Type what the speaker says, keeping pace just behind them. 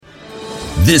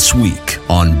This week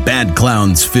on Bad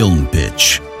Clown's Film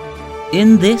Pitch.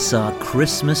 In this, our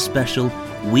Christmas special,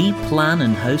 we plan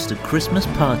and host a Christmas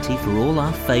party for all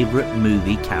our favourite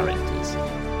movie characters.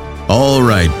 All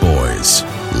right, boys.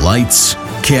 Lights,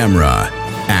 camera,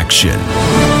 action.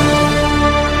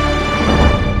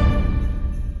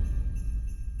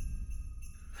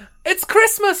 It's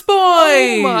Christmas, boys!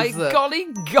 Oh my golly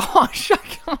gosh, I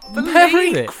can't believe Merry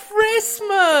it.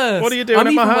 Christmas! What are you doing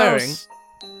at my house?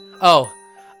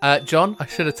 John, I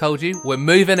should have told you, we're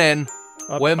moving in.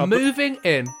 We're moving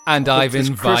in. And I've this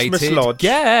Christmas invited lodge.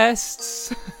 guests.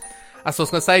 That's what I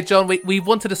was going to say, John. We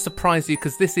wanted to surprise you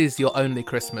because this is your only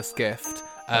Christmas gift.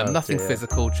 Nothing dear.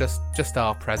 physical, just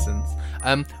our presents.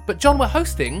 But John, we're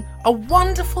hosting a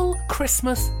wonderful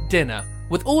Christmas dinner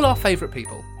with all our favourite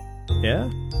people. Yeah?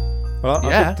 Well, I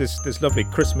Yeah. booked this lovely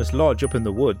Christmas lodge up in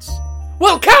the woods.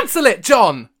 Well, cancel it,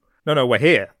 John! No, we're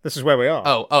here. This is where we are.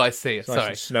 Oh, I see. It's nice Sorry.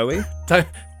 and snowy.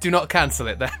 Do not cancel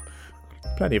it then.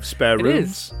 Plenty of spare It rooms.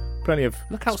 is. Plenty of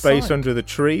Look space outside. under the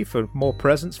tree for more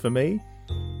presents for me.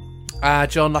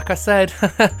 John, like I said,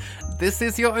 this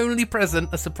is your only present,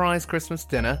 a surprise Christmas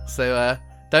dinner. So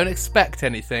don't expect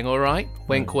anything, all right?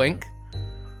 Wink, wink.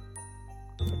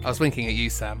 I was winking at you,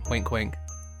 Sam. Wink, wink.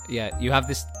 Yeah, you have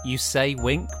this. You say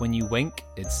wink when you wink.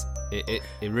 It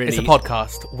really. It's a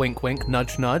podcast. Wink, wink.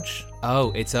 Nudge, nudge.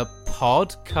 Oh, it's a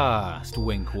podcast.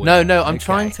 Wink, wink. No, I'm Okay.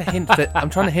 trying to hint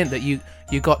that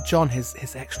you got John his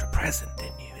extra present,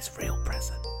 didn't you? His real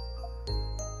present.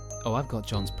 Oh, I've got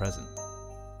John's present.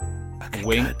 Okay,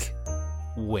 Wink. good.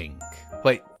 Wink.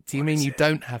 Wait, do you mean you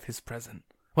don't have his present?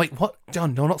 Wait, what?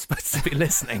 John, you're not supposed to be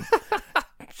listening.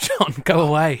 John, go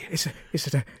away. Is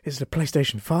it a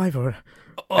PlayStation 5 or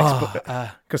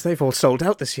Because they've all sold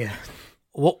out this year.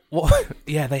 What?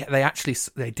 Yeah, they actually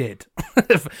did.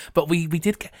 But we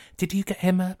did get. Did you get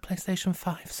him a PlayStation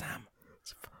 5, Sam?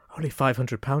 Only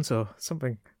 £500 or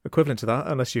something equivalent to that,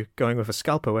 unless you're going with a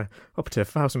scalper. We're up to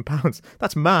 £1,000.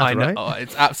 That's mad, I know. right? Oh,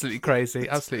 it's absolutely crazy.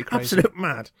 Absolutely crazy. Absolute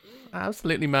mad.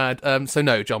 Absolutely mad. So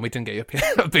no, John, we didn't get you a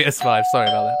PS5. Sorry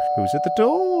about that. Who's at the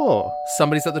door?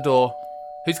 Somebody's at the door.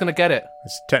 Who's gonna get it?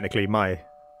 It's technically my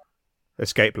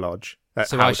escape lodge.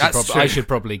 So house. I should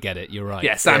probably get it. You're right.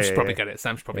 Yeah, Sam Yeah, should yeah, probably yeah. get it.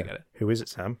 Sam should probably get it. Who is it,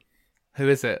 Sam? Who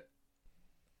is it?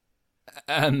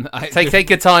 Take Take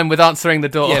your time with answering the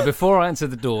door. Yeah, before I answer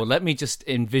the door, let me just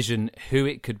envision who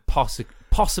it could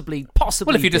possibly.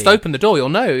 Well, if you just be. open the door, you'll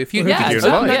know. If you Well, who just did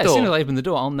you open invite? the As soon as door, I open the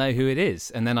door, I'll know who it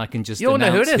is, and then I can just You'll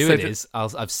know who it announce is, who so it is.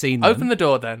 I've seen them. open the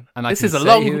door then. And I this can is a say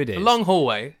long, who it is. long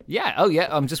hallway. Yeah. Oh, yeah.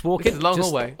 I'm just walking. This is a long just-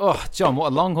 hallway. Oh, John,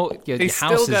 what a long hall! Your He's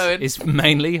house still going. is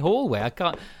mainly hallway.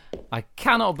 I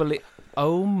cannot believe.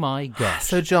 Oh my gosh!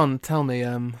 So, John, tell me,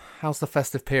 how's the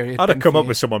festive period? I'd have been come for up you?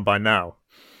 with someone by now.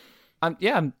 I'm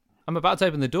about to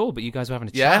open the door, but you guys were having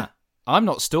a Yeah? chat. I'm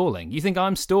not stalling. You think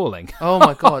I'm stalling? Oh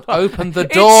my God! Open the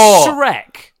It's door!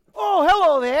 Shrek. Oh,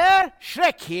 hello there.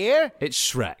 Shrek here. It's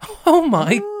Shrek. Oh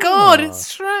my God!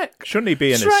 It's Shrek. Shouldn't he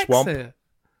be in Shrek's a swamp? here.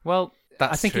 Well,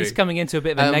 That's I think true. he's coming into a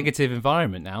bit of a negative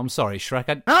environment now. I'm sorry,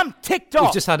 Shrek. I'm ticked We've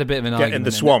off. just had a bit of an Get argument. in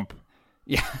the swamp.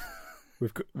 Yeah.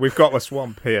 We've got a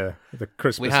swamp here, the We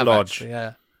Christmas have lodge. actually,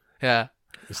 yeah.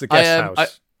 It's the guest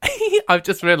house. I've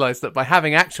just realised that by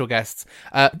having actual guests,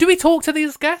 do we talk to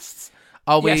these guests?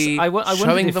 Are we Yes, I wondered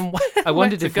showing if, them where, I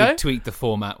wondered where if to go? we tweaked the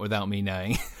format without me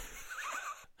knowing.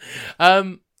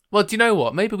 Well, do you know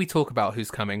what? Maybe we talk about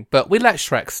who's coming, but we let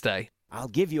Shrek stay. I'll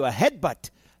give you a headbutt.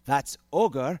 That's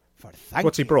ogre for thank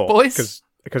What's he you. brought? Boys,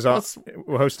 Because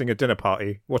we're hosting a dinner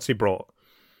party. What's he brought?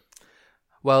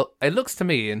 Well, it looks to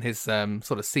me in his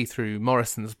sort of see-through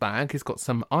Morrison's bag, he's got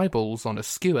some eyeballs on a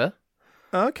skewer.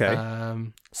 Okay.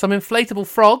 Some inflatable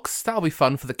frogs. That'll be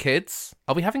fun for the kids.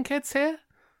 Are we having kids here?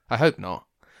 I hope not.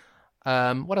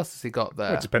 What else has he got there?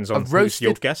 Well, it depends on a who's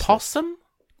your roasted guest list. possum.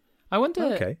 I wonder,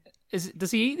 Okay.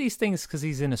 does he eat these things because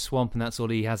he's in a swamp and that's all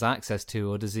he has access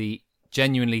to, or does he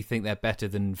genuinely think they're better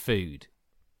than food?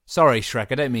 Sorry, Shrek,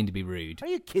 I don't mean to be rude. Are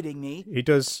you kidding me? He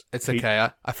does. It's he- okay.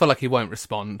 I feel like he won't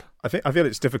respond. I feel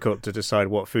it's difficult to decide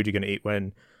what food you're going to eat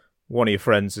when one of your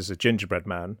friends is a gingerbread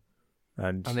man,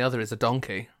 and And the other is a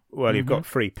donkey. well, you've got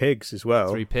 3 pigs as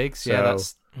well. 3 pigs, So- yeah,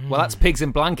 that's pigs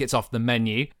and blankets off the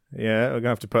menu. Yeah, we're going to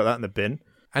have to put that in the bin.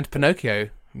 And Pinocchio.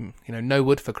 No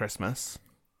wood for Christmas.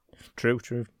 True.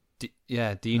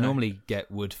 Do you normally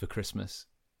get wood for Christmas?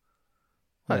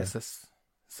 Well, Yeah. it's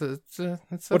a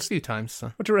What's- few times.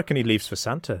 So. What do you reckon he leaves for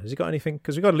Santa? Has he got anything?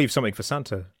 Because we've got to leave something for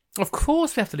Santa. Of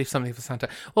course we have to leave something for Santa.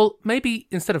 Well, maybe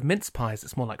instead of mince pies,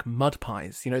 it's more like mud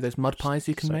pies. You know those mud pies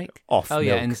you can make? Off Oh milk.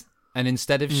 yeah, and and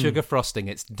instead of sugar frosting,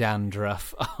 it's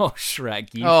dandruff. Oh,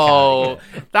 Shrek, you Oh,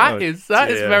 carried that Oh, is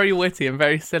dear. very witty and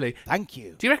very silly. Thank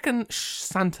you. Do you reckon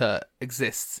Santa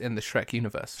exists in the Shrek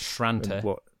universe? it. Shranta.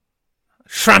 What?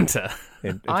 Shranta.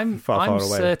 I'm far I'm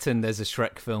away. certain there's a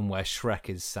Shrek film where Shrek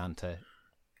is Santa.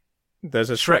 There's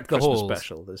a Shrek Shrek the Christmas Halls.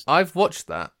 special. There's I've watched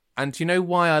that, and do you know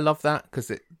why I love that?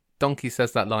 Because Donkey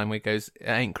says that line where he goes, "It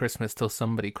ain't Christmas till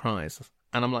somebody cries,"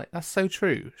 and I'm like, that's so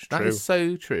true. That True. is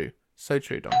so true. So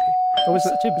true, Donkey. Oh, is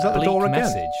Such a that the bleak door again?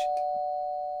 message.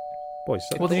 Boys, is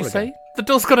that the What did you door say? again? The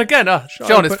door's gone again. Shall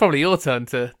John, I it's put- probably your turn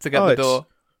to get Oh, the it's- door.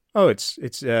 Oh, it's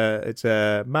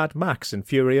Mad Max and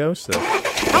Furiosa.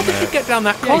 How did you get down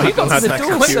that Yeah, corridor? you got to Mad the Max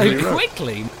door and so Fury Road.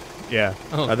 quickly. Yeah,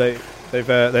 Oh.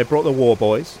 they brought the War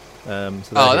Boys. So they're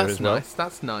Oh, here that's as well. nice.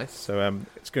 That's nice. So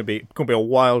it's gonna be a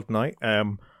wild night.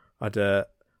 I'd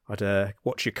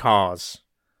watch your cars.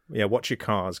 Yeah, watch your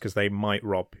cars because they might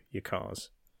rob your cars.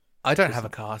 I don't have a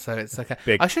car, so it's okay.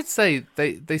 Big- I should say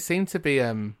they seem to be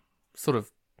sort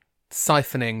of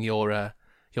siphoning your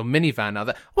minivan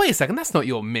now. Wait a second, that's not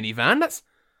your minivan. That's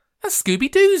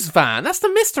Scooby Doo's van. That's the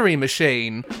Mystery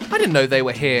Machine. I didn't know they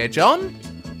were here, John.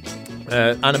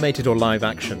 Animated or live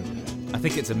action? I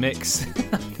think it's a mix.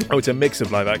 Oh, it's a mix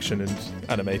of live action and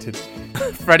animated.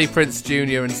 Freddie Prinze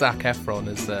Jr. and Zac Efron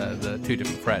as the two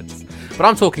different Freds. But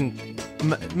I'm talking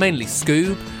mainly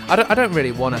Scoob. I don't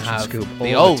really want to have Scoob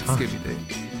the all old the time.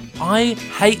 Scooby Doo. I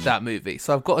hate that movie,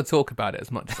 so I've got to talk about it as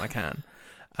much as I can.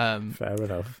 Fair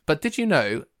enough. But did you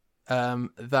know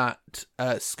that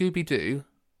Scooby Doo?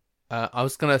 I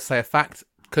was going to say a fact,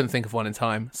 couldn't think of one in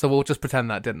time, so we'll just pretend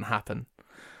that didn't happen.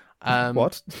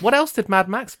 What? What else did Mad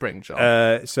Max bring,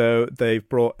 John? So they've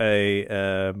brought a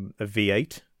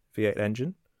V8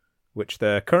 engine, which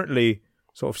they're currently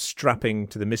sort of strapping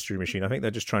to the Mystery Machine. I think they're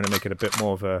just trying to make it a bit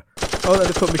more of a. Oh,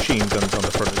 they put machine guns on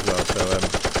the front as well.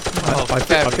 So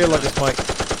I feel like this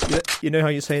might. You know how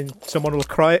you're saying someone will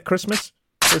cry at Christmas?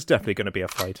 There's definitely going to be a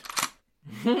fight.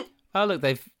 Oh look,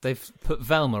 they've put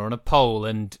Velma on a pole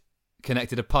and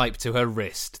connected a pipe to her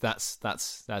wrist. That's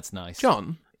nice.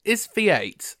 John, is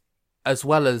V8 as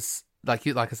well as like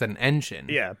I said, an engine?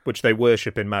 Yeah, which they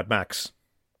worship in Mad Max.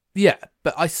 Yeah,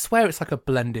 but I swear it's like a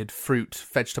blended fruit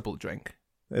vegetable drink.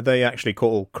 They actually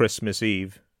call Christmas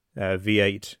Eve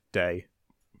V8 Day.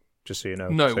 Just so you know.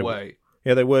 No So- way.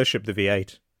 Yeah, they worship the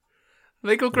V8.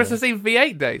 They call Christmas Eve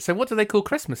V8 Day. So what do they call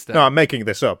Christmas Day? No, I'm making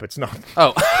this up. It's not.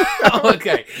 Oh, oh,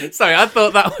 okay. Sorry, I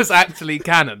thought that was actually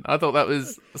canon. I thought that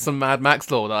was some Mad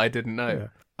Max lore that I didn't know. Yeah.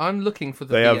 I'm looking for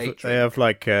the They V8 have drink. they have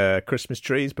like Christmas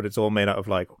trees, but it's all made out of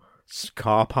like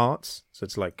car parts. So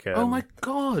it's like Oh my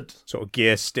god. sort of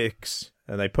gear sticks,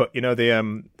 and they put the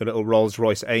little Rolls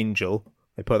Royce Angel.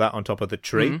 They put that on top of the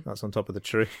tree. Mhm. That's on top of the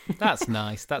tree. That's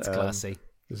nice. That's classy.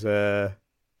 There's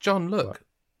John, look.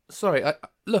 Sorry, I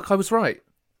was right.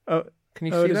 oh Can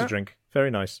you oh, see it is that? a drink.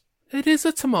 Very nice. It is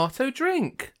a tomato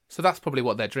drink. So that's probably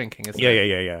what they're drinking, isn't Yeah,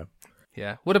 it? yeah.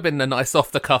 Yeah. Would have been a nice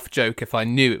off-the-cuff joke if I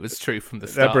knew it was true from the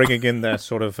They're start. bringing in their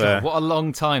sort of God, what a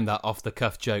long time that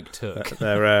off-the-cuff joke took.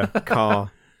 their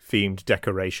car themed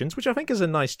decorations, which I think is a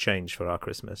nice change for our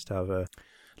Christmas to have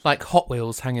Like Hot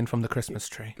Wheels hanging from the Christmas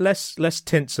tree. less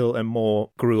tinsel and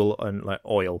more gruel and like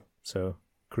oil. So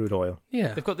crude oil.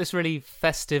 Yeah. They've got this really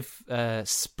festive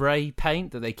spray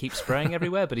paint that they keep spraying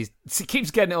everywhere, but he keeps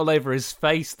getting it all over his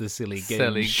face, the silly goose.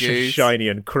 Silly goose. Shiny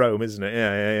and chrome, isn't it?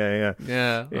 Yeah.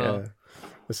 Yeah. Yeah. Oh.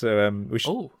 So we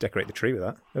should Oh. decorate the tree with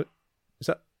that. Is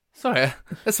that? Sorry,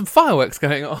 there's some fireworks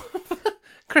going on.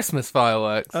 Christmas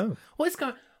fireworks. Oh. What is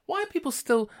going? Why are people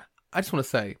still? I just want to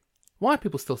say, why are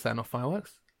people still setting off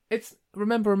fireworks? It's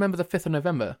remember the 5th of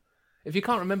November. If you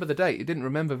can't remember the date, you didn't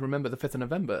remember the 5th of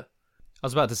November. I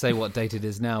was about to say what date it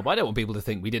is now, but I don't want people to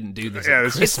think we didn't do this. Yeah, at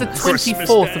it's It's the Christmas.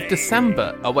 24th of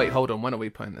December. Oh wait, hold on. When are we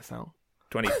putting this out?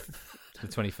 20. The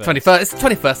 21st. 21st. It's the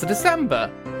 21st of December.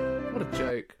 What a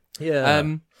joke. Yeah.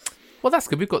 Well, that's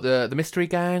good. We've got the Mystery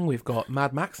Gang. We've got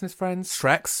Mad Max and his friends.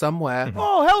 Shrek somewhere.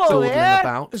 Oh, hello dawdling there.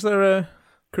 about. Is there a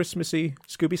Christmassy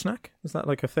Scooby snack? Is that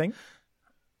like a thing?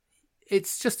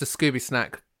 It's just a Scooby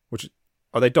snack. Which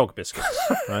are they dog biscuits,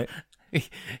 right?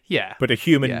 Yeah. But a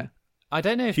human Yeah. I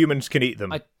don't know if humans can eat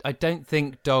them. I don't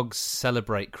think dogs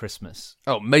celebrate Christmas.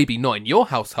 Oh, maybe not in your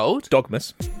household.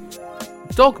 Dogmas.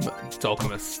 Dogmas.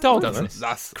 Dogmas.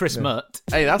 That's Chris Mutt.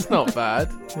 hey, that's not bad.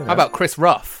 How about Chris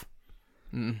Ruff?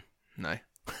 No.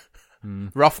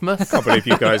 Ruffmas? Can't believe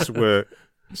you guys were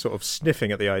sort of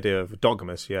sniffing at the idea of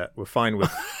Dogmas yet. We're fine with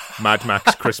Mad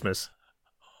Max Christmas.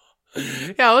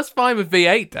 Yeah, I was fine with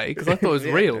V8 Day because I thought it was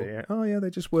real. Yeah. Oh yeah, they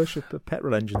just worship the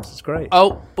petrol engines. It's great.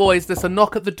 Oh, boys, there's a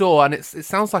knock at the door, and it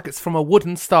sounds like it's from a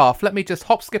wooden staff. Let me just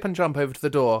hop, skip, and jump over to the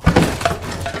door.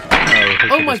 Oh,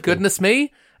 Oh my goodness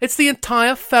me! It's the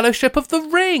entire Fellowship of the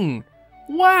Ring!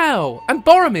 Wow! And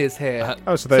Boromir's here.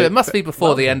 So it must be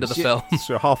before the end of the film.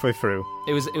 So halfway through.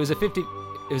 It was a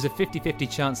 50-50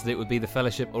 chance that it would be the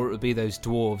Fellowship or it would be those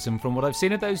dwarves. And from what I've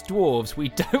seen of those dwarves, we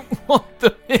don't want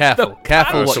them.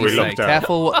 Careful what so you we say. looked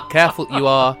out. Careful. You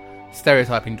are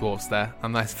stereotyping dwarves there,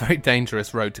 and that's a very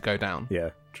dangerous road to go down.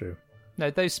 Yeah, true. No,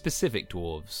 those specific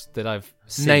dwarves that I've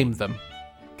seen. Name them.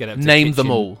 Get up to Name kitchen.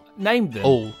 them all. Name them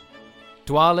All.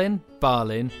 Dwalin,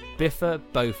 Balin, Biffa,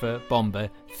 Bofa, Bomber,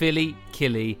 Philly,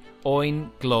 Killy,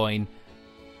 Oin, Gloin,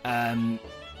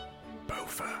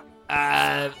 Bofa.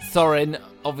 Thorin,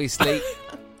 obviously.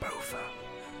 Bofa.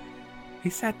 He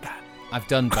said that. I've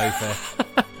done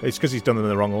Bofa. It's because he's done them in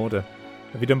the wrong order.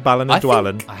 Have you done Balin and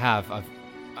Dwalin? I have.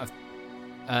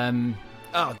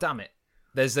 Oh, damn it.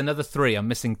 There's another 3. I'm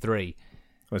missing 3.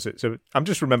 Was it? So I'm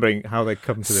just remembering how they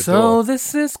come to the So door.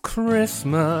 this is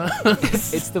Christmas.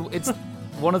 It's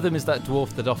one of them is that dwarf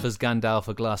that offers Gandalf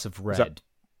a glass of red. that-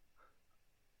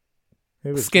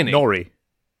 Who was Skinny. Nori.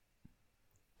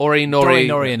 Ori, Nori.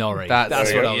 Nori and Ori.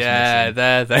 That's what I was yeah, missing.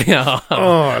 there they are.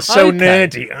 Oh, so Okay.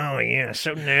 nerdy. Oh, yeah,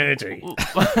 so nerdy.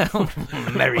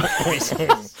 Merry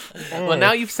Christmas. Well,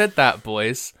 now you've said that,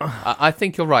 boys, I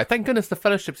think you're right. Thank goodness the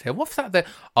Fellowship's here. What's that?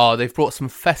 They've brought some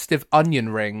festive onion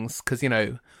rings, because,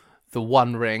 the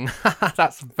one ring.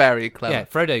 That's very clever. Yeah,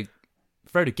 Frodo,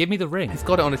 give me the ring. He's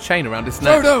got it on a chain around his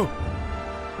neck. Frodo!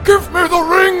 Give me the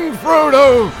ring,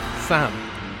 Frodo! Sam,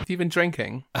 have you been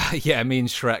drinking? Yeah, me and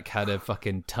Shrek had a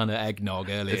fucking ton of eggnog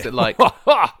earlier. Is it like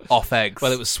off eggs?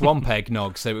 Well, it was swamp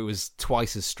eggnog, so it was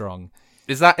twice as strong.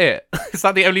 Is that it? Is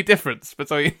that the only difference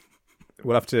between...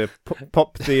 We'll have to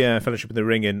pop the Fellowship of the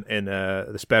Ring in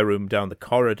the spare room down the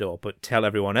corridor, but tell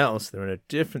everyone else they're in a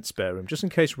different spare room, just in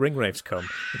case ringwraiths come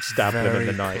and stab them in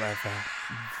the night.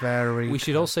 Very We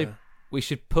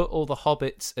should put all the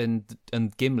hobbits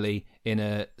and Gimli in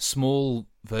a small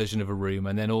version of a room,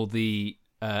 and then all the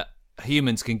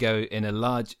humans can go in a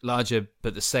larger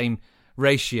but the same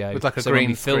ratio. With like a so green when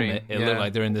we film screen, it, it'll look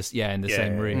like they're in this in the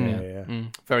same room. Yeah.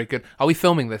 Very good. Are we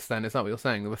filming this then? Is that what you're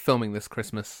saying? That we're filming this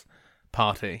Christmas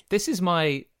party? This is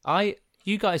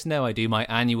you guys know I do my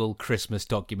annual Christmas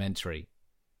documentary.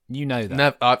 You know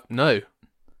that. No.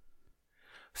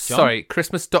 Sorry,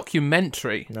 Christmas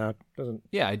documentary. No, it doesn't.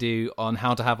 Yeah, I do on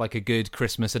how to have like a good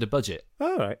Christmas at a budget.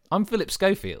 All right. I'm Philip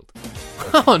Schofield.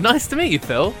 Oh, nice to meet you,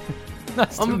 Phil.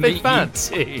 I'm a big fan.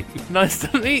 Too. Nice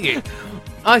to meet you.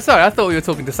 Sorry, I thought we were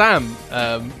talking to Sam.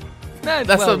 No,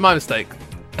 That's not my mistake.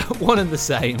 one and the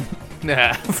same.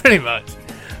 Yeah, pretty much.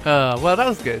 Well, that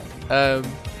was good.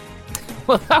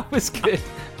 Well, that was good.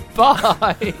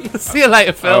 Bye. See you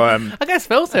later, Phil. Oh, I guess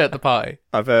Phil's here at the party.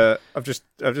 I've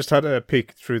just had a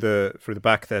peek through the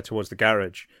back there towards the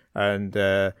garage, and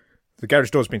the garage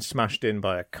door's been smashed in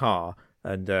by a car,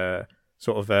 and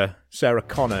Sarah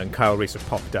Connor and Kyle Reese have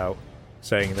popped out,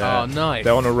 saying Oh, nice.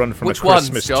 they're on a run from Which a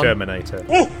Christmas ones, John? Terminator.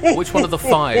 Which one of the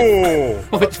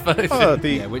 5? Which version? The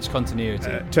Yeah, which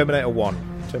continuity? Terminator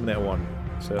 1. Terminator 1.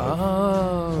 So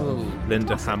Oh.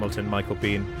 Linda Hamilton, Michael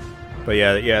Biehn. But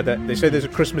yeah, they say there's a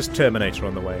Christmas Terminator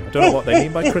on the way. I don't know what they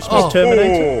mean by Christmas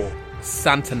Terminator.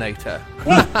 Santanator.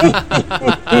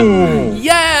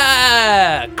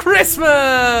 Yeah!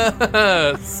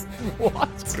 Christmas! What?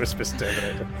 Christmas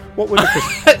Terminator. What would a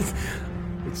Christmas?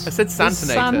 I said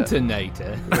Santanator.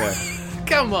 Santanator. Yeah.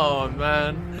 Come on,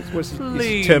 man. Was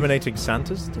Please. terminating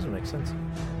Santas? Doesn't make sense.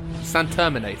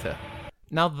 Santerminator.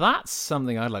 Now that's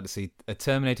something I'd like to see. A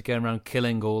Terminator going around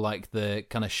killing all like the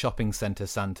kind of shopping centre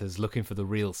Santas looking for the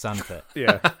real Santa.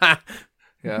 Yeah.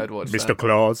 Yeah, I'd watch Mr.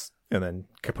 Claus. And then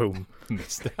kapoom.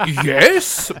 that.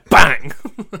 Yes! Bang!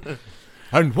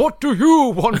 And what do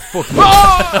you want for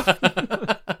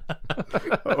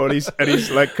Or he's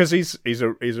like, because he's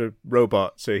a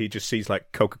robot, so he just sees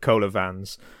like Coca-Cola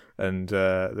vans and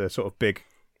the sort of big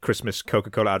Christmas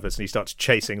Coca-Cola adverts, and he starts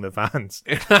chasing the vans.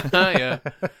 Yeah.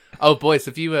 Oh, boys,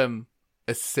 have you...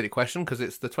 It's a silly question, because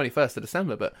it's the 21st of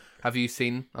December, but have you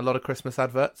seen a lot of Christmas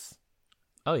adverts?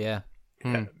 Oh yeah.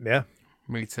 Yeah.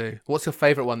 Me too. What's your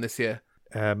favourite one this year?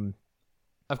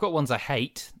 I've got ones I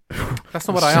hate. That's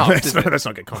not what I asked, is it? Let's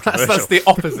not get controversial. That's the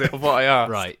opposite of what I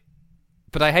asked. Right.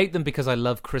 But I hate them because I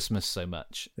love Christmas so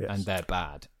much, Yes. and they're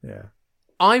bad. Yeah.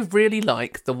 I really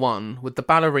like the one with the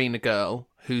ballerina girl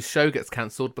whose show gets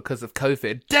cancelled because of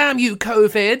COVID. Damn you,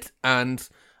 COVID! And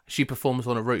she performs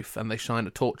on a roof and they shine a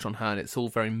torch on her and it's all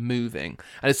very moving.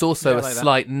 And it's also a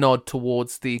slight nod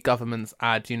towards the government's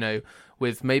ad,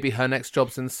 with maybe her next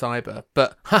job's in cyber.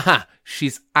 But, haha,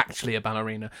 she's actually a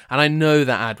ballerina. And I know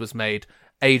that ad was made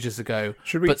ages ago,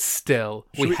 but still,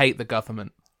 we hate the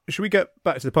government. should we get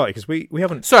back to the party? Because we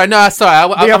haven't Sorry. we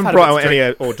haven't brought out any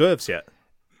hors d'oeuvres yet.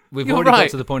 We've You're already right.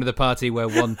 got to the point of the party where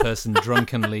one person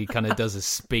drunkenly kind of does a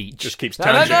speech. Just keeps No,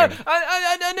 tangenting.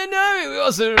 it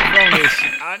wasn't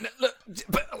wrong.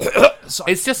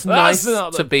 It's just That's nice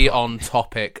not to the be on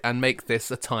topic and make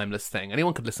this a timeless thing.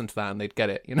 Anyone could listen to that and they'd get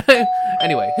it, you know?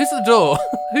 Anyway, who's at the door?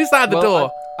 Who's that at the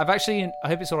door? I've actually, I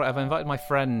hope it's all right. I've invited my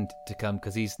friend to come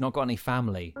because he's not got any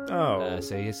family. Oh.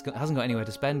 So he hasn't got anywhere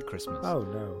to spend Christmas. Oh,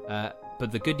 no.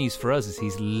 But the good news for us is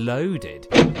he's loaded.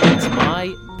 It's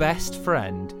my best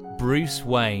friend, Bruce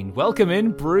Wayne. Welcome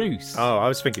in, Bruce. Oh, I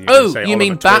was thinking you were going to say You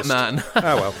mean Oliver Twist. Batman?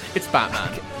 Oh, well. It's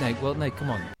Batman. No, come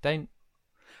on. Don't.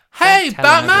 Hey, tell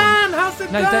Batman! How's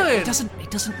it No, going? he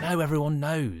doesn't know everyone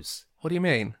knows. What do you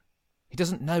mean? He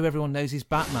doesn't know everyone knows he's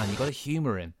Batman. You got to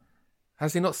humour him.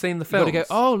 Has he not seen the You film? got to go,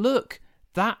 oh, look,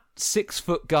 that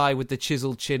 6-foot guy with the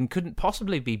chiseled chin couldn't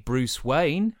possibly be Bruce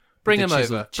Wayne. Bring with him the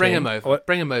chiseled over. Bring chin." him over. What?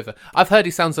 Bring him over. I've heard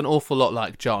he sounds an awful lot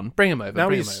like John. Bring him over. Now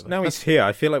Bring he's him over. now he's here.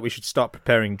 I feel like we should start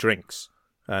preparing drinks.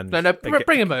 And No,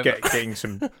 bring him over. Getting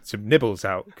some nibbles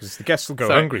out because the guests will go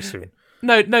Sorry. hungry soon.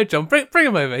 No, John. Bring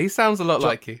him over. He sounds a lot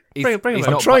like you. Bring him He's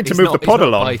over. not trying to he's move not- the pod he's not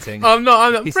along. biting. I'm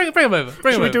not. He's- Bring him over.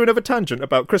 Bring Should him we over. do another tangent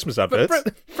about Christmas adverts?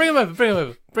 Bring him over. Bring him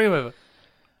over. Bring him over.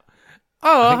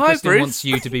 Oh, I think hi, Kristen Bruce. wants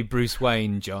you to be Bruce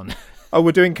Wayne, John. Oh,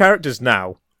 we're doing characters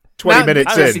now. 20 Now-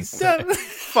 minutes now- in.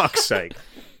 Fuck's sake.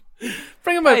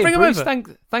 Bring him over. Hey, Bring him Bruce,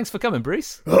 over. thanks for coming,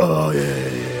 Bruce. Oh,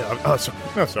 yeah. Oh,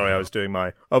 sorry, I was doing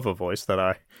my other voice that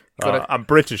I'm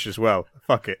British as well.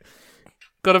 Fuck it.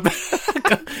 Got a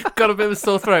bit of a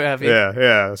sore throat, have you?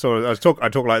 Yeah. So I talk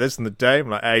like this in the day. I'm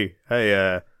like,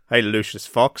 hey, Lucius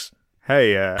Fox.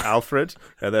 Hey, Alfred.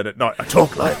 And then at night, I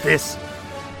talk like this.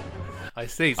 I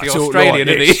see. So I you're talk Australian,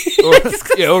 like isn't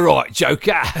he? Yeah, all right,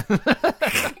 Joker.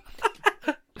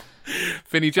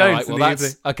 Finny All Jones. right, well, in the that's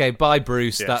evening. okay. Bye,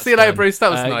 Bruce. Yeah. That's See you later, done. Bruce.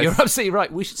 That was nice. You're absolutely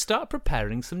right. We should start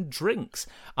preparing some drinks.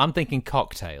 I'm thinking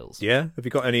cocktails. Yeah. Have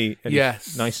you got any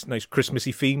Yes. nice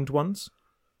Christmassy themed ones?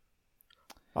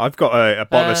 I've got a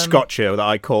bottle of scotch here that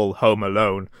I call Home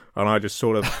Alone, and I just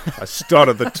sort of I start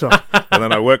at the top and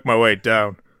then I work my way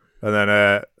down, and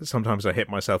then sometimes I hit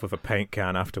myself with a paint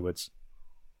can afterwards.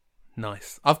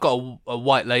 Nice. I've got a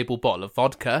white label bottle of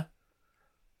vodka.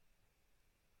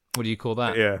 What do you call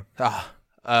that? Yeah.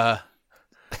 I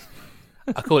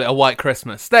call it a white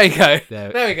Christmas. There you go.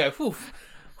 There we go.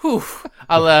 Whew.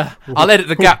 I'll edit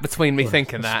the gap between me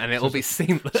thinking that, and it'll be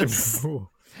seamless.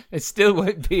 It still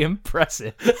won't be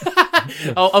impressive.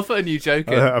 I'll put a new joke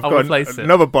in. I've I'll got replace it.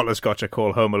 another bottle of scotch I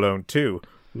call Home Alone 2,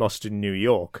 Lost in New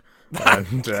York,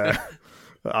 and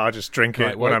I just drink it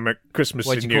Right, when why- I'm at Christmas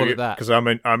why'd in you New call it York that? because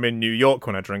I'm in New York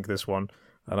when I drink this one,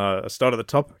 and I start at the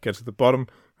top, get to the bottom,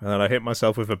 and then I hit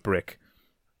myself with a brick.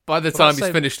 By the Well, time that's he's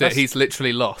so- finished it, that's- he's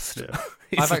literally lost.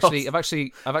 He's I've lost.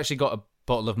 actually got a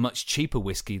bottle of much cheaper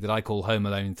whiskey that I call Home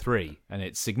Alone 3, and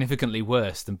it's significantly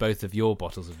worse than both of your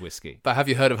bottles of whiskey. But have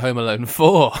you heard of Home Alone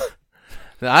 4?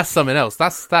 That's something else.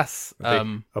 That's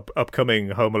The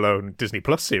upcoming Home Alone Disney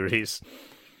Plus series,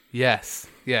 yes.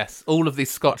 All of these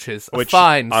scotches, a which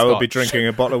fine I will be scotch. drinking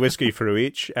a bottle of whiskey through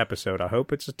each episode. I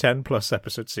hope it's a 10+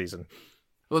 episode season.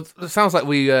 Well, it sounds like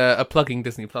we are plugging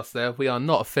Disney Plus there. We are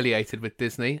not affiliated with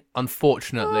Disney,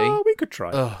 unfortunately. Oh, we could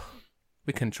try.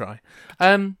 We can try.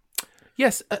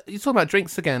 Yes, you're talking about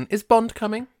drinks again. Is Bond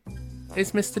coming?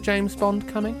 Is Mr. James Bond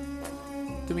coming?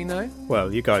 Do we know?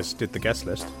 Well, you guys did the guest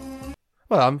list.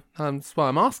 Well, that's why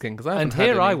I'm asking. Because And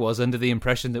here I was under the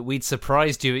impression that we'd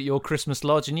surprised you at your Christmas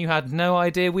lodge, and you had no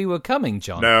idea we were coming,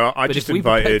 John. No, I but just if we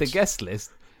prepared invited- the guest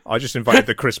list. I just invited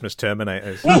the Christmas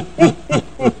Terminators.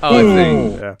 Oh, I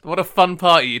see. Yeah. What a fun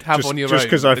party you'd have Just- on your just own.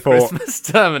 'cause I the thought- Christmas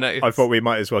Terminator. I thought we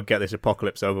might as well get this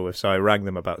apocalypse over with, so I rang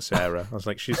them about Sarah. I was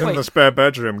like, she's in Wait. the spare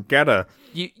bedroom, get her.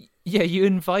 You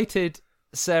invited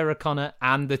Sarah Connor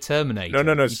and the Terminator.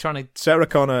 No. You're trying to... Sarah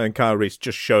Connor and Kyle Reese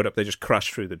just showed up. They just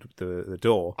crashed through the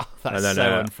door. that's and then, so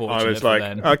I unfortunate was for like,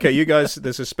 them. okay, you guys,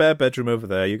 there's a spare bedroom over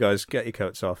there. You guys get your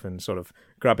coats off and sort of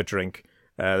grab a drink.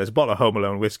 There's a bottle of Home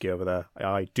Alone whiskey over there.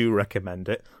 I do recommend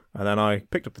it. And then I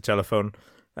picked up the telephone,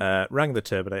 rang the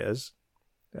Terminators,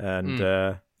 and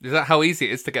Is that how easy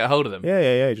it is to get a hold of them?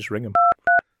 yeah, just ring them.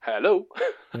 Hello.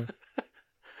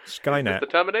 Skynet The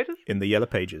Terminators? in the Yellow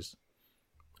Pages,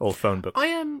 or phone book.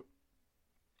 I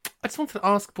just wanted to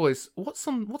ask, boys, what's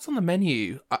on the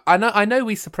menu? I know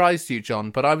we surprised you, John,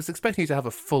 but I was expecting you to have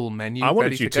a full menu. I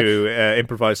wanted ready you go. to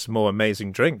improvise some more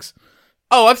amazing drinks.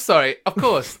 Oh, I'm sorry. Of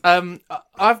course.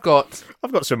 I've got.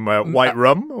 I've got some white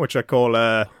rum, which I call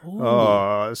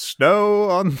snow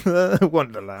on the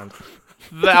Wonderland.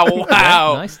 Wow.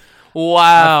 Nice.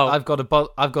 Wow. I've got a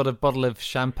bottle of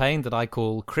champagne that I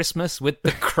call Christmas with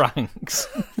the Cranks.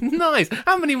 Nice.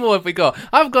 How many more have we got?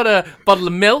 I've got a bottle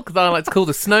of milk that I like to call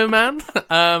the Snowman.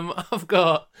 I've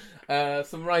got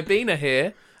some Ribena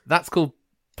here. That's called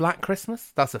Black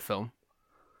Christmas. That's a film.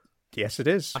 Yes, it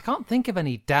is. I can't think of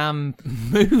any damn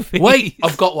movies. Wait,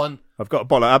 I've got one. I've got a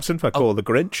bottle of absinthe I call the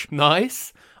Grinch.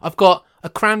 Nice. I've got a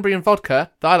cranberry and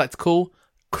vodka that I like to call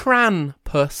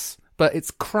Cranpuss, but it's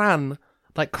cran,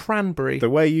 like cranberry. The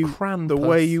way you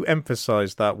Cranpuss.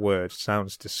 emphasise that word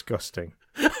sounds disgusting.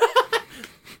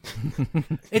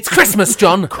 It's Christmas,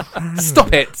 John.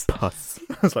 Stop it. I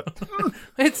was like,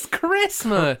 It's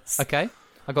Christmas. Okay,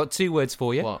 I got 2 words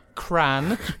for you. What?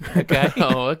 Cran. Okay.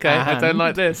 Oh, okay. I don't And-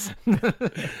 like this.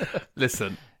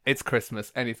 Listen, it's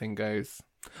Christmas. Anything goes.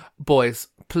 Boys,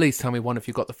 please tell me one of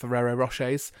you got the Ferrero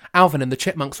Rochers. Alvin and the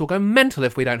Chipmunks will go mental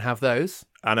if we don't have those.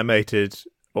 animated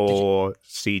or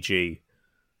CG.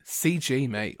 CG,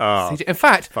 mate. Oh, CG. In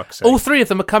fact, fuck's sake. all 3 of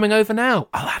them are coming over now.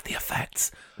 I'll have the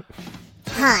effects.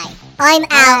 Hi, I'm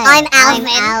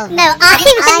Alvin. No, I'm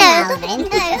Alvin.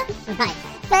 No. Right.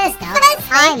 First off,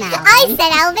 I'm Alvin. I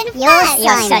said Alvin first.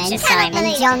 You're such a Simon.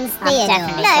 And John's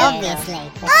Theodore. No, obviously.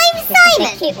 I'm Simon.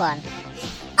 The cute one.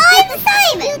 I'm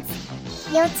Simon.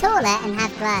 You're taller and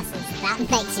have glasses. That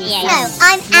makes you. No,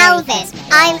 I'm Alvin.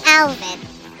 I'm Alvin.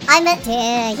 I'm a. Do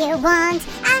you want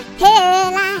a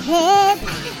hula hoop?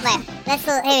 Well, let's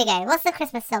all. Here we go. What's the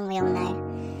Christmas song we all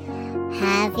know?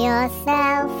 Have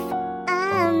yourself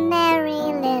a merry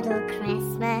little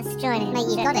Christmas. Join it. Mate,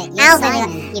 you got it. You're Alvin,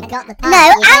 Simon. You've got the part.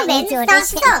 No, Alvin, start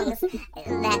songs.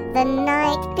 Let the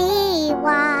night be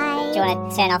white. Do you want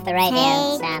to turn off the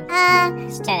radio, Sam?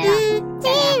 Just turn it off.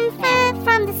 Turn it off.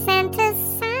 From the centre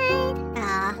side.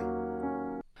 Ah.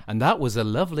 And that was a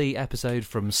lovely episode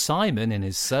from Simon in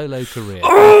his solo career.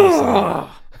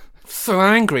 So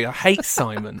angry. I hate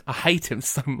Simon. I hate him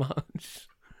so much.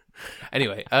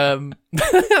 Anyway,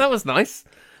 that was nice.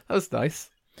 That was nice.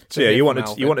 So yeah, Hear you from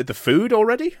wanted Alvin. the food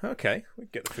already? Okay, we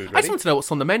get the food I ready. just want to know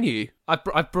what's on the menu. I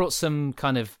brought some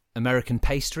kind of American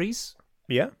pastries.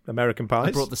 Yeah, American pies.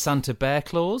 I brought the Santa Bear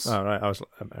Claus. Oh right, I was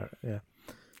yeah.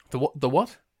 The what? The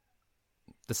what?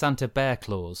 The Santa Bear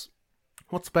Claus.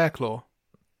 What's bear claw?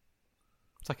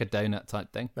 It's like a donut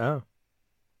type thing. Oh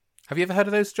Have you ever heard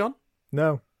of those, John?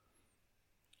 no,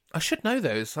 I should know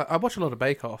those. I watch a lot of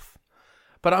Bake Off.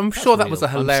 But I'm sure that was a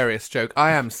real. hilarious joke.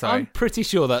 I am sorry. I'm pretty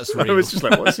sure that's I real. was just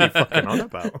like, what's he fucking on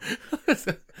about?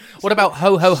 What about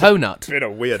Ho Ho Ho Nut? It's been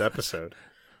a weird episode.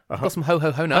 Got some Ho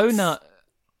Ho Ho Nuts. Ho Nut.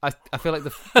 I feel like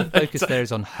the focus there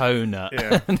is on Ho Nut.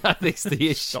 Yeah. That is the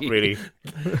issue. Not really.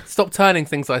 Stop turning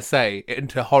things I say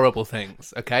into horrible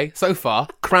things, okay? So far,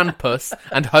 Krampus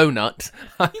and Ho Nut.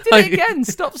 You did it again.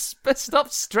 Stop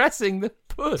stressing the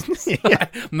puss.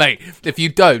 Mate, if you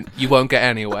don't, you won't get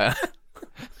anywhere.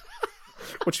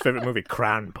 What's your favourite movie?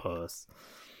 Krampus.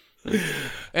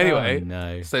 Anyway, Oh,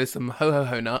 no. so some Ho Ho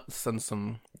Ho Nuts and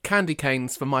some candy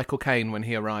canes for Michael Caine when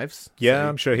he arrives. Yeah, So,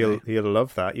 I'm sure he'll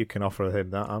love that. You can offer him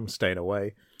that. I'm staying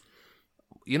away.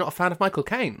 You're not a fan of Michael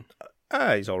Caine?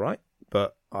 He's all right,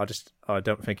 but I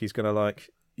don't think he's gonna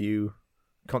like you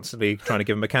constantly trying to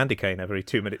give him a candy cane every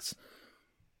 2 minutes.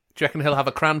 Do you reckon he'll have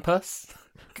a Krampus?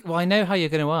 Well, I know how you're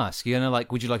going to ask. You're going to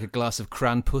like, would you like a glass of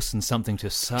Krampus and something to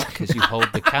suck as you hold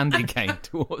the candy cane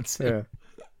towards him?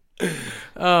 Yeah.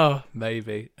 Oh,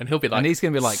 maybe. And he'll be like, And he's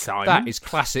going to be like, Simon? that is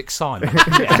classic Simon.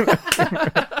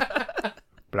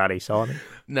 Bloody Simon.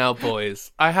 Now,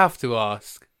 boys, I have to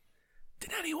ask,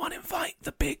 did anyone invite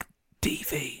the big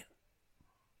DV?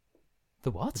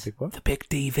 The what? Big what? The big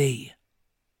DV.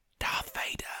 Darth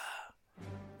Vader.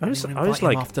 I was Anyone invite him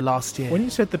like, after last year. when you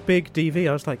said the big DV,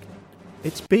 I was like,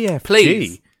 it's BFG.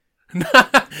 Please.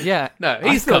 Yeah. No,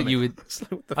 he's coming.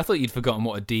 I thought you'd forgotten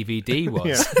what a DVD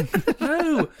was. Yeah.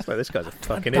 No. It's like, this guy's a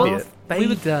fucking Darth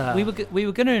idiot. Vader. We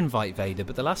were going to invite Vader,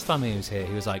 but the last time he was here,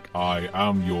 he was like, I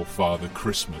am your father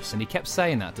Christmas. and he kept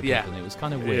saying that to people, Yeah. and it was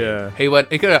kind of weird. Yeah. He went,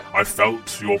 I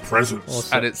felt your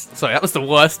presence. and it's, sorry, that was the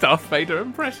worst Darth Vader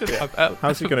impression I've ever.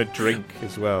 How's he going to drink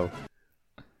as well?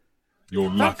 Your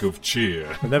lack of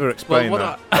cheer. I never explained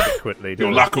Well, that adequately. do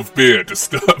Your I? lack of beer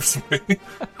disturbs me.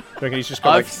 I reckon he's just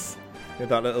got like I've,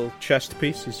 that little chest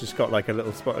piece. He's just got like a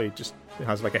little spot. It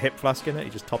has like a hip flask in it. He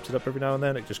just tops it up every now and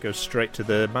then. It just goes straight to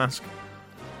the mask.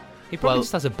 He probably Well-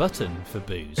 just has a button for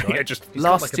booze, right? Yeah, just he's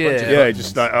got like a bunch of yeah. He's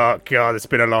just like, oh god, it's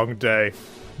been a long day.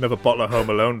 Another bottle of Home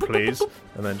Alone, please.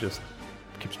 And then just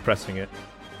keeps pressing it.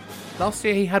 last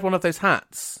year he had one of those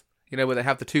hats, you know, where they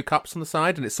have the 2 cups on the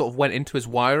side and it sort of went into his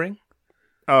wiring.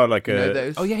 Oh, like You know a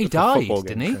those? Oh yeah, he a died, football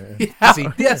didn't game. he?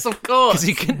 Yeah, yes, of course.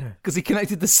 Because he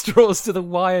connected the straws to the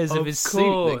wires of Of his suit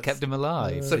course. that kept him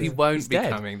alive. So he won't He's be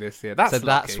dead. coming this year. That's So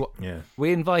that's lucky. what Yeah.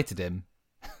 we invited him.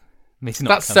 He's not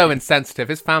That's coming. so insensitive.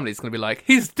 His family's going to be like,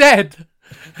 he's dead.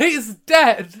 He's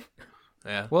dead.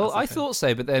 Yeah. Well, that's I okay. thought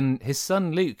so, but then his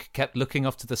son Luke kept looking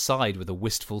off to the side with a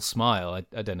wistful smile.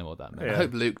 I don't know what that meant. I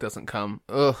hope Luke doesn't come.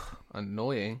 Ugh,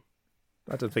 annoying.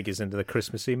 I don't think he's into the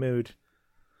Christmassy mood.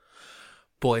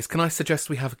 Boys, can I suggest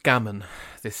we have gammon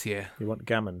this year? You want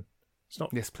gammon? It's not.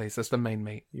 Yes, please. That's the main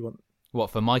meat. You want? What,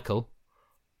 for Michael?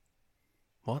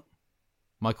 What?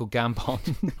 Michael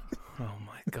Gambon? Oh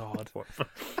my god.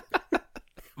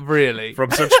 Really?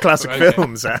 From such classic Okay.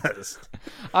 films as.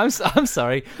 I'm sorry. I'm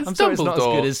sorry it's not as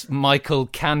Dumbledore. good as Michael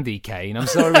Candy Cane. I'm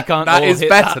sorry we can't That all is hit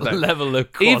better, that though. level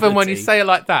of quality. Even when you say it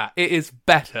like that, it is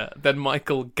better than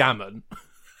Michael Gammon.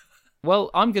 Well,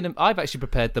 I've actually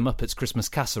prepared the Muppets Christmas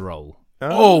casserole.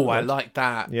 Oh, I like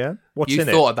that. Yeah. What's You in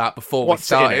thought it? of that before What's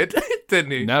we in started,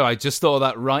 didn't you? No, I just thought of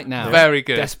that right now. Very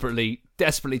good.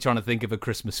 Desperately trying to think of a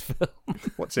Christmas film.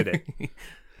 What's in it?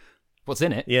 What's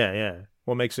in it? Yeah, yeah.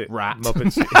 What makes it Rat.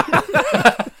 Muppets?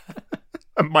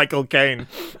 And Michael Caine.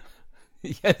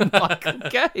 Yeah, Michael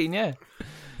Caine, yeah.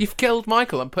 You've killed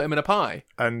Michael and put him in a pie.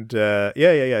 And yeah.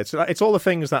 It's all the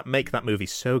things that make that movie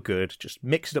so good, just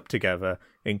mixed up together,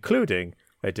 including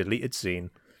a deleted scene.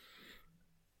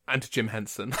 And Jim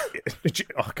Henson.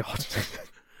 Oh God.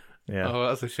 Yeah. Oh,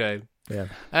 that's a shame. Yeah.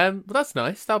 But that's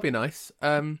nice. That'll be nice.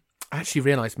 I actually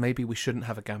realised maybe we shouldn't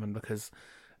have a gammon because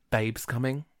Babe's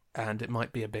coming and it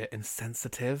might be a bit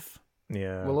insensitive.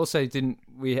 Yeah. Well, also, didn't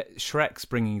we? Shrek's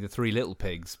bringing the Three Little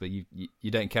Pigs, but you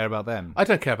don't care about them. I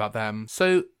don't care about them.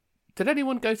 So, did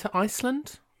anyone go to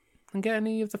Iceland and get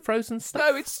any of the frozen stuff?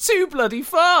 No, it's too bloody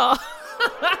far.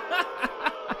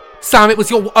 Sam, it was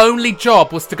your only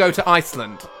job was to go to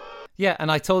Iceland. Yeah,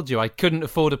 and I told you I couldn't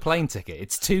afford a plane ticket.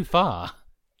 It's too far.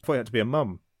 I thought you had to be a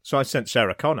mum, so I sent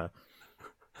Sarah Connor.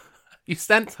 You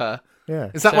sent her.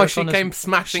 Yeah. Is that why she Sarah Connor's- came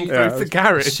smashing Yeah, through the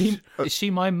garage? Is she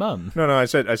my mum? No, I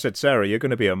said, Sarah, you're going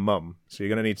to be a mum, so you're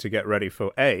going to need to get ready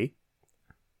for A,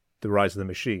 the rise of the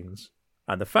machines,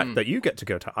 and the fact that you get to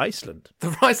go to Iceland.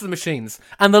 The rise of the machines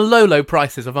and the low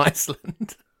prices of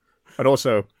Iceland. And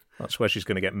also, that's where she's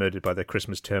going to get murdered by the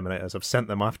Christmas Terminators. I've sent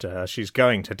them after her. She's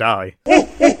going to die.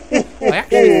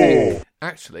 I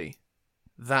actually think,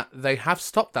 that they have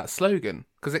stopped that slogan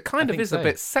because it kind I of think is a so.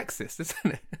 bit sexist,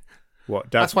 isn't it? What?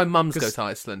 Dad, That's why mums go to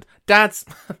Iceland. Dads,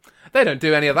 they don't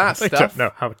do any of that they stuff. don't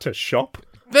know how to shop.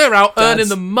 They're out Dads- earning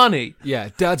the money. Yeah,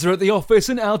 dads are at the office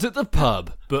and out at the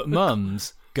pub, but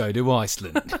mums go to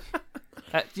Iceland.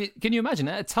 Can you imagine,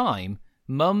 at a time,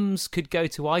 mums could go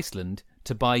to Iceland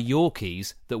to buy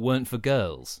Yorkies that weren't for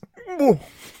girls.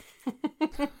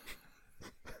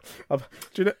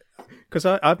 Because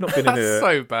I've not been That's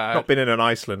so bad. not been in an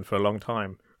Iceland for a long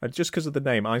time, and just because of the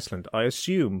name Iceland, I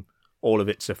assume all of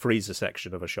it's a freezer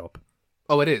section of a shop.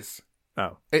 Oh, it is.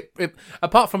 Oh, It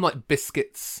apart from like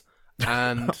biscuits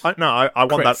and I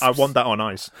want that. I Crisps. want that on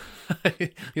ice.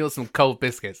 you want some cold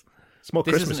biscuits. It's more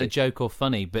This Christmassy. isn't a joke or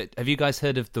funny, but have you guys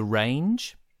heard of The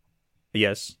Range?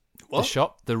 Yes. What? The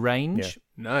shop, The Range?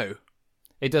 No,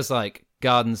 It does like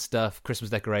garden stuff, Christmas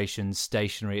decorations,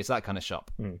 stationery. It's that kind of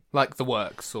shop. like the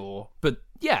works or But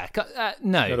yeah,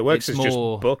 no. No, the works it's is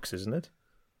more, just books, isn't it?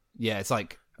 Yeah, it's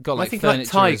like got I like think like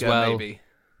furniture Tiger as well, maybe.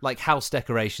 like house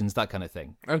decorations, that kind of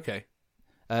thing. Okay.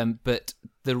 But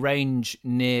the Range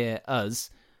near us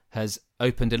has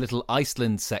opened a little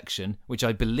Iceland section, which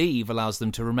I believe allows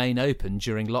them to remain open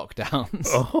during lockdowns.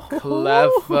 Oh.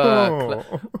 Clever.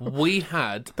 We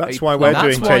had. That's a why we're plumber-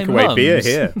 doing That's why takeaway beer mums-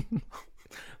 here.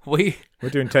 We're We're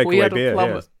doing We takeaway had a beer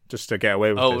plumber- here just to get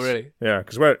away with Oh, this. really? Yeah,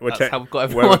 because we're That's how we've got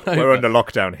everyone we're over. under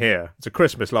lockdown here. It's a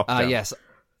Christmas lockdown. Yes.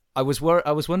 I was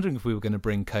wondering if we were going to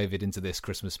bring COVID into this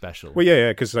Christmas special. Well, yeah,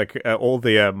 because like all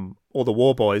the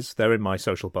war boys, they're in my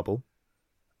social bubble.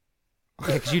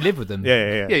 Yeah, because you live with them.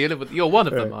 Yeah. Yeah, you're one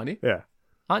of them, aren't you? Yeah.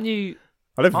 Aren't you?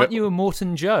 I live with Aren't you a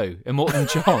Morton Joe? A Morton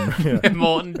John?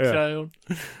 Morton Yeah. Joan.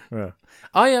 Yeah.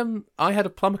 I had a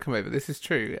plumber come over. This is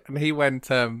true, and he went,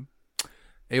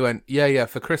 yeah.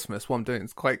 For Christmas, what I'm doing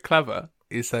is quite clever.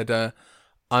 He said,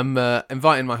 I'm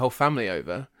inviting my whole family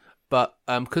over, but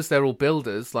because they're all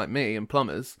builders like me and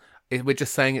plumbers, we're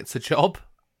just saying it's a job,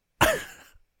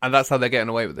 and that's how they're getting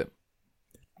away with it.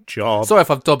 Job. Sorry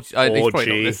if I've dobbed. He's probably not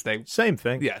orgy. listening. Same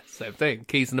thing. Yeah, same thing.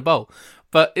 Keys in a bowl,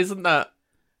 but isn't that?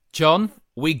 John,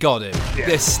 we got him.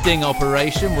 This sting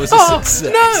operation was a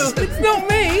success. No, it's not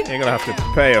me. You're gonna have to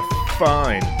pay a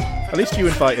fine. At least you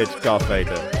invited Darth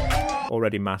Vader,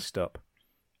 already masked up.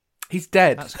 He's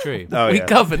dead. That's true. Oh, We yeah.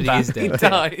 covered He that. is He dead.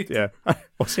 died. Yeah.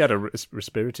 Also, he had a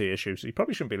respiratory issue, so he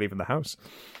probably shouldn't be leaving the house.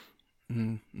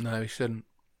 No, he shouldn't.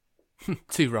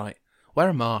 Too right. Wear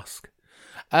a mask.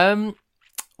 Well,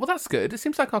 that's good. It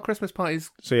seems like our Christmas party's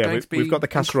So yeah, going to be we've got the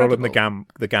casserole and incredible.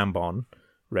 the gambon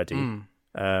ready.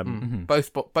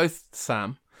 Both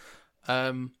Sam.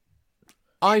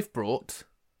 I've brought.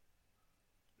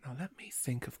 Now let me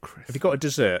think of Christmas. Have you got a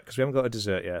dessert? Because we haven't got a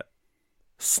dessert yet.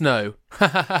 Snow?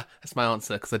 That's my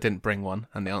answer because I didn't bring one,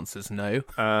 and the answer's no.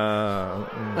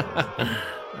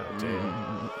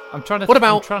 I'm trying to. What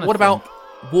I'm trying to about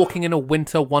think. walking in a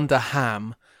winter wonder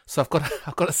ham? So I've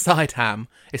got a side ham.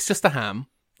 It's just a ham,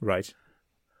 Right.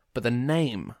 but the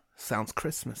name sounds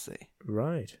Christmassy.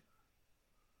 Right.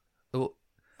 Oh,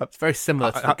 it's very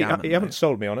similar to the gammon. You haven't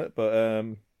sold me on it, but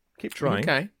keep trying.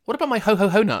 Okay. What about my ho ho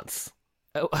ho nuts?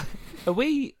 Oh, are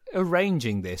we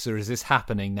arranging this, or is this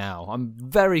happening now? I'm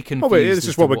very confused. Oh, wait, this as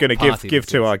is what we're going to party give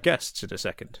this to is. our guests in a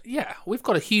second. Yeah, we've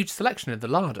got a huge selection in the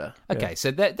larder. Okay,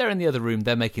 so they're in the other room.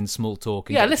 They're making small talk.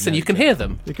 And Yeah, getting to listen, know you can each other. hear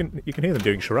them. You can hear them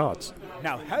doing charades.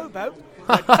 Now, how about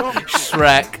a donkey?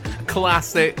 Shrek,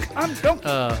 classic. I'm donkey.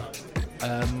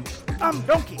 I'm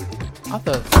donkey.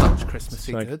 Other such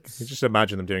Christmassy Like, goods. you just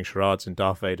imagine them doing charades, and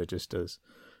Darth Vader just does.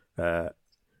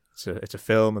 It's a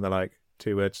film, and they're like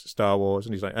 2 words, Star Wars,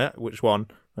 and he's like, which one?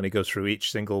 And he goes through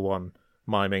each single one,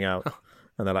 miming out,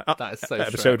 and they're like, That is so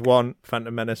episode Shrek. 1,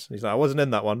 Phantom Menace. And he's like, I wasn't in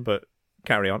that one, but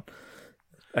carry on.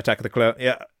 Attack of the Clone.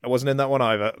 Yeah, I wasn't in that one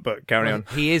either, but carry on.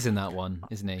 He is in that one,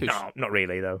 isn't he? No, not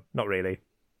really though. Not really.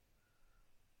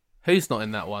 Who's not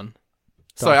in that one?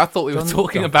 Sorry, I thought we were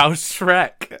talking about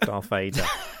Shrek. Darth Vader.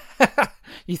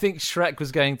 You think Shrek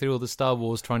was going through all the Star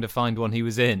Wars trying to find one he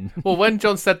was in? Well, when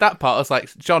John said that part, I was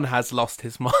like, John has lost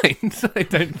his mind. I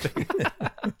don't think.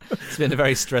 It's been a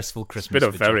very stressful Christmas. Been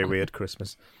a for very John. weird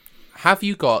Christmas. Have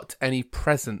you got any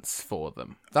presents for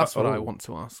them? That's what I oh. want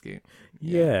to ask you.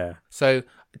 Yeah. So,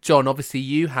 John, obviously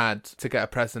you had to get a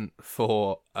present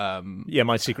for. Yeah,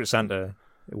 my Secret Santa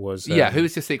was. Yeah, who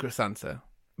is your Secret Santa?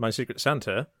 My Secret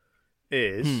Santa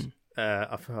is.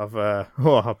 I've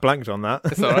blanked on that.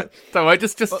 It's all right. Don't worry,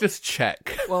 just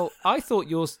check. Well, I thought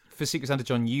yours for Secret Santa,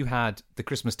 John. You had the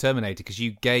Christmas Terminator because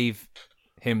you gave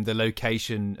him the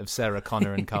location of Sarah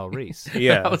Connor and Carl Reese.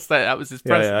 Yeah. that was his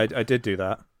present. Yeah, I did do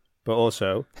that. But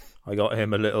also, I got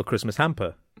him a little Christmas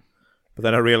hamper. But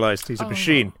then I realised he's a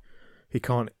machine. He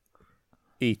can't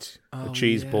eat a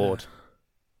cheese board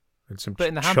and some But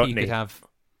in the hamper, chutney. you could have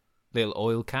little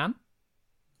oil can,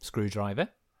 screwdriver.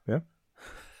 Yeah.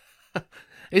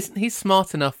 Isn't he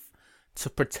smart enough to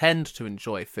pretend to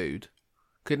enjoy food?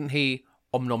 Couldn't he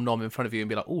om nom nom in front of you and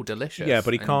be like, "Oh, delicious"? Yeah,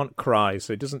 but he And can't cry,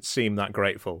 so he doesn't seem that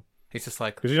grateful. He's just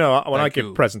like, Because, when I Thank give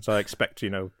you. presents, I expect,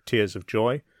 tears of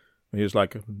joy. And he was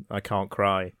like, I can't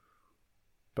cry.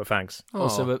 But thanks. oh.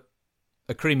 Also,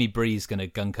 a creamy breeze going to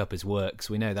gunk up his work,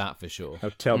 so we know that for sure.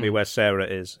 Now, tell me where Sarah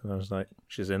is. And I was like,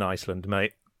 she's in Iceland,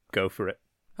 mate. Go for it.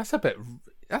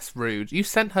 That's rude. You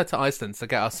sent her to Iceland to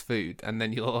get us food, and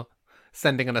then you're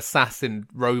sending an assassin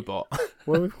robot.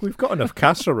 Well, we've got enough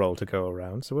casserole to go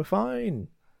around, so we're fine.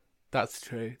 That's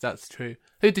true.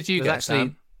 Who did you get,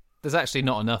 Sam? There's actually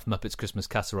not enough Muppets Christmas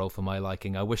casserole for my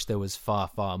liking. I wish there was far,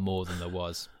 far more than there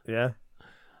was. Yeah.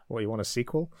 What, you want a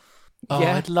sequel? Oh,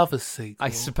 Yeah. I'd love a sequel. I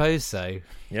suppose so.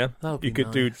 Yeah. That would be You could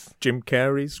do nice. Jim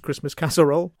Carrey's Christmas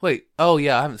casserole. Wait. Oh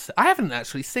yeah, I haven't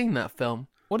actually seen that film.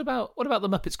 What about the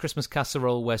Muppets Christmas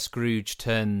casserole where Scrooge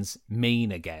turns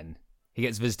mean again? He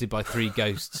gets visited by 3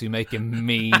 ghosts who make him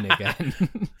mean again.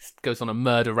 Goes on a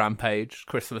murder rampage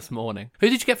Christmas morning. Who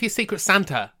did you get for your Secret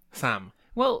Santa, Sam?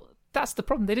 Well, that's the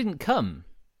problem. They didn't come.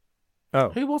 Oh.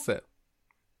 Who was it?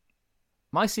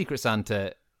 My Secret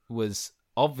Santa was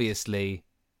obviously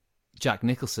Jack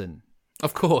Nicholson.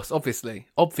 Of course, obviously.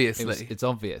 It's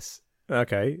obvious.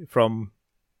 Okay. From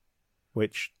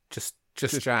which? Just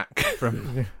Jack.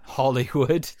 From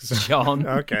Hollywood, John.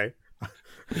 Okay.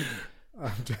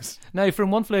 I'm just... No,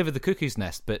 from One Flew Over the Cuckoo's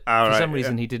Nest, but Oh, for right, some yeah.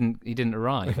 reason he didn't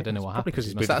arrive. I don't know what Probably happened. 'cause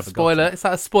he's He been Is that a forgotten. spoiler? Is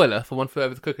that a spoiler for One Flew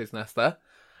Over the Cuckoo's Nest there?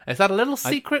 Is that a little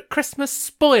secret Christmas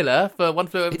spoiler for One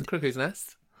Flew Over the Cuckoo's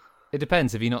Nest? It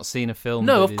depends. Have you not seen a film?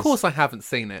 No, that of is- course I haven't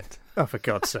seen it. Oh, for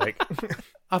God's sake.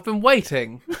 I've been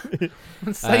waiting.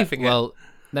 I'm saving it. Well,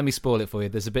 let me spoil it for you.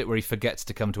 There's a bit where he forgets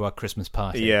to come to our Christmas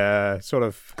party. Yeah, sort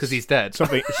of. Because he's dead.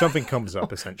 Something comes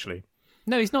up, essentially.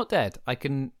 No, he's not dead. I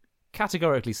can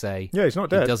categorically say Yeah, he's not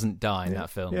dead. he doesn't die in that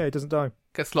film. Yeah, he doesn't die.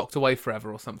 Gets locked away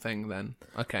forever or something then.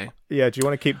 Okay. Yeah, do you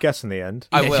want to keep guessing the end?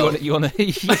 I Yeah, will. You want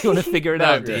to figure it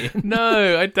out, do you?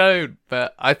 No, I don't.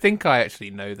 But I think I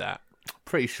actually know that.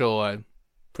 Pretty sure.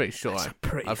 It's a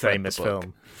pretty I've read the famous book.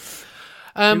 film.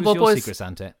 Who was Well, your boys, Secret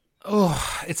Santa?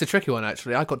 Oh, it's a tricky one,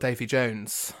 actually. I got Davy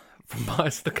Jones from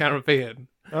Pirates of the Caribbean.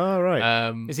 Oh,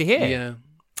 right. Is he here? Yeah.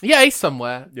 Yeah, he's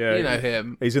somewhere. Yeah, you know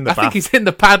him. He's in the I think bath. he's in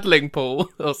the paddling pool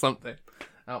or something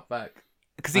out back.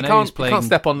 Because he I know can't, he's playing can't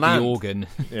step on land. the organ.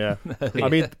 Yeah. I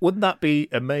mean, wouldn't that be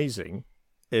amazing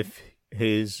if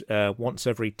his once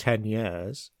every 10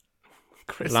 years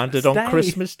Christmas landed on Day.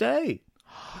 Christmas Day?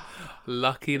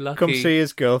 Lucky. Come see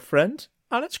his girlfriend,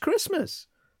 and it's Christmas.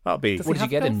 That'll be... Does What he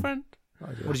did you have get a him? girlfriend?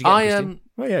 What did you get him, Christian?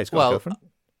 Oh, yeah, he's got a Well, girlfriend.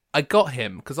 I got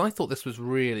him because I thought this was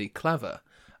really clever.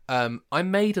 I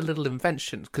made a little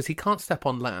invention because he can't step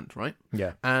on land, right?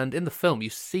 Yeah. And in the film, you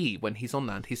see when he's on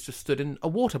land, he's just stood in a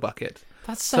water bucket.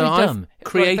 That's so dumb. I've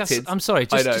created. Like, that's- I'm sorry,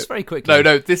 I know. just very quickly.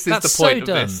 No, this is That's the point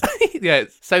so of this. Yeah.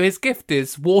 So his gift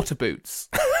is water boots.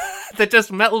 They're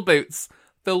just metal boots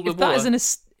filled with water.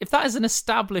 If that is an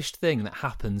established thing that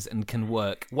happens and can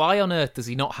work, why on earth does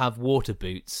he not have water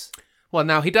boots? Well,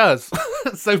 now he does.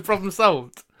 So problem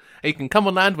solved. He can come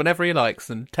on land whenever he likes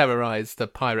and terrorise the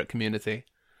pirate community.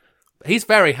 He's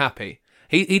very happy.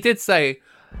 He did say,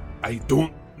 I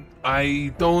don't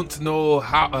know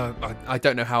how. I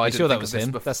don't know how. I I'm didn't sure that think was of this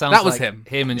him. before. That sounds that was like him.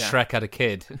 Him and Yeah. Shrek had a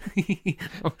kid.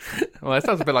 Well, that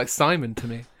sounds a bit like Simon to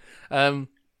me.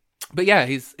 But yeah,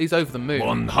 he's over the moon.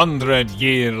 100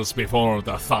 years before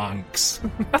the thanks.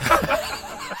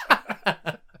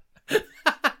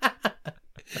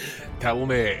 Tell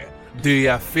me, do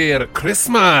you fear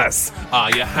Christmas? Are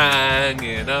you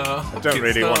hanging up? I don't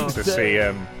really want to see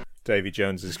Davy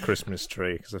Jones's Christmas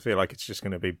tree because I feel like it's just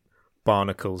going to be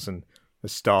barnacles and a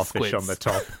starfish Squids. on the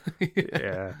top.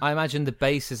 Yeah. I imagine the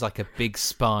base is like a big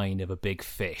spine of a big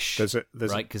fish, There's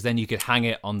right? Because then you could hang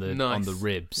it on the Nice. on the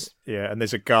ribs. Yeah, and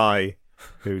there's a guy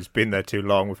who's been there too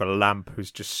long with a lamp who's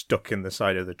just stuck in the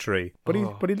side of the tree. But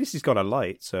at least he's got a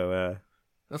light, so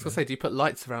I was going to say, do you put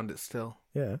lights around it still?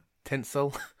 yeah.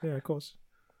 Tinsel? Yeah, of course.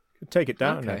 You could take it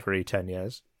down Okay. every 10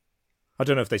 years. I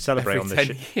don't know if they celebrate Every on the 10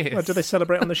 ship. years. Oh, do they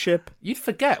celebrate on the ship? You'd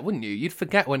forget, wouldn't you? You'd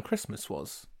forget when Christmas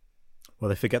was. Well,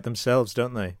 they forget themselves,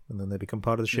 don't they? And then they become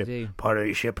part of the ship. do. Part of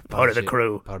the ship, part of the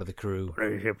crew. Part of the crew. Part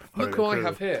of the ship, part Look of who the I crew.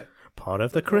 have here. Part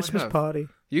of the who I Christmas have. party.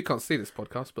 You can't see this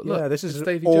podcast, but look. Yeah, this it's is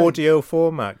Davy audio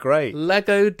format. Great. Jones.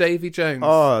 Lego Davy Jones.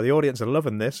 Oh, the audience are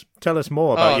loving this. Tell us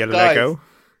more about Oh, your guys. Lego.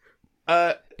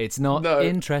 It's not No.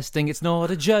 interesting. It's not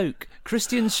a joke.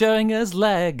 Christian's showing us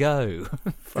Lego.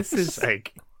 This is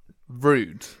Sake.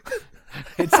 rude.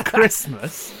 It's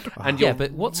Christmas, and you're Yeah,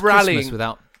 but what's rallying.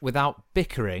 Christmas without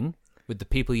bickering with the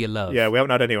people you love? Yeah, we haven't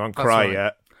had anyone cry right.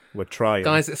 yet. We're trying.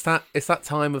 Guys, it's that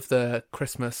time of the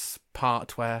Christmas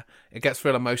part where it gets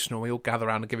real emotional. We all gather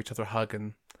around and give each other a hug,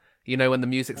 and you know when the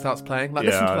music starts playing, like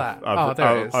listen to that.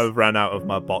 There it is. I've ran out of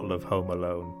my bottle of Home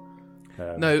Alone.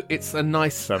 No, it's a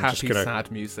nice, So I'm just happy, gonna- sad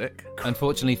music.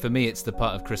 Unfortunately for me, it's the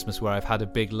part of Christmas where I've had a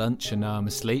big lunch and now I'm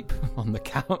asleep on the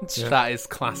couch. That is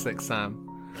classic, Sam.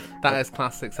 That is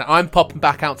classic, Sam. I'm popping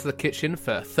back out to the kitchen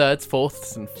for thirds,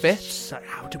 fourths, and fifths. So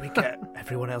how do we get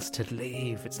everyone else to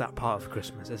leave? It's that part of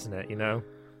Christmas, isn't it? You know?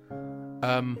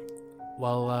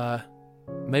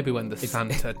 Maybe when the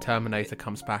Santa Terminator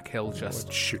comes back, he'll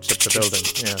just Shoots up the building.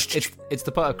 Yeah. It's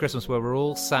the part of Christmas where we're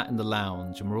all sat in the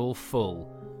lounge and we're all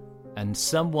full, and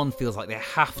someone feels like they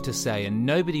have to say, and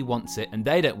nobody wants it, and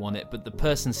they don't want it, but the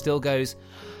person still goes,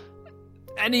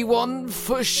 anyone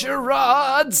for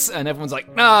charades? And everyone's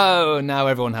like, no, now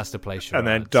everyone has to play charades. And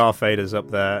then Darth Vader's up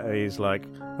there, and he's like,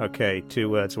 okay, 2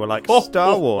 words. We're like,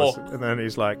 Star Wars. And then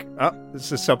he's like,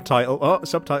 it's a subtitle. Oh,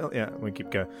 subtitle. Yeah, we keep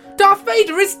going. Darth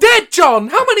Vader is dead, John!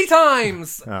 How many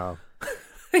times? Oh.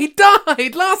 He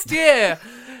died last year!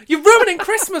 You're ruining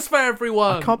Christmas for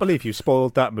everyone! I can't believe you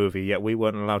spoiled that movie, yet we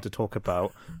weren't allowed to talk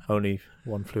about Only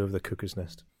One Flew Over the Cuckoo's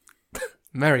Nest.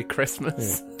 Merry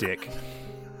Christmas. Dick.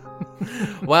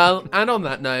 Well, and on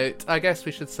that note, I guess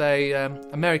we should say a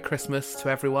Merry Christmas to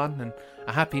everyone and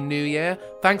a Happy New Year.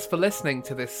 Thanks for listening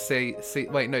to this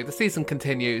the season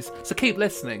continues, so keep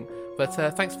listening. But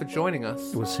thanks for joining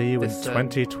us. We'll see you in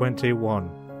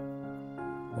 2021.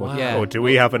 Wow. Yeah. Or do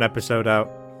we have an episode out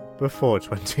before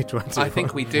 2021? I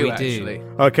think we do, We do. actually.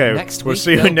 Okay, Next we'll week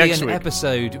see you there'll next be an week.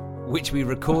 episode which we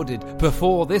recorded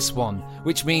before this one,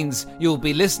 which means you'll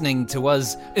be listening to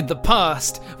us in the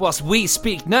past whilst we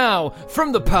speak now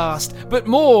from the past, but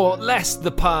more or less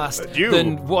the past You.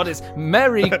 than what is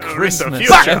Merry Christmas.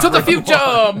 future. Back to the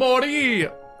future, Morty!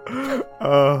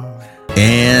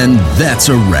 And that's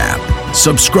a wrap.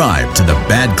 Subscribe to the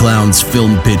Bad Clowns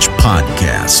Film Pitch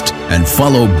podcast and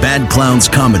follow Bad Clowns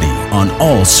Comedy on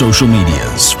all social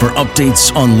medias for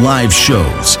updates on live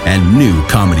shows and new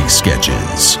comedy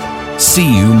sketches.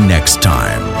 See you next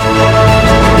time.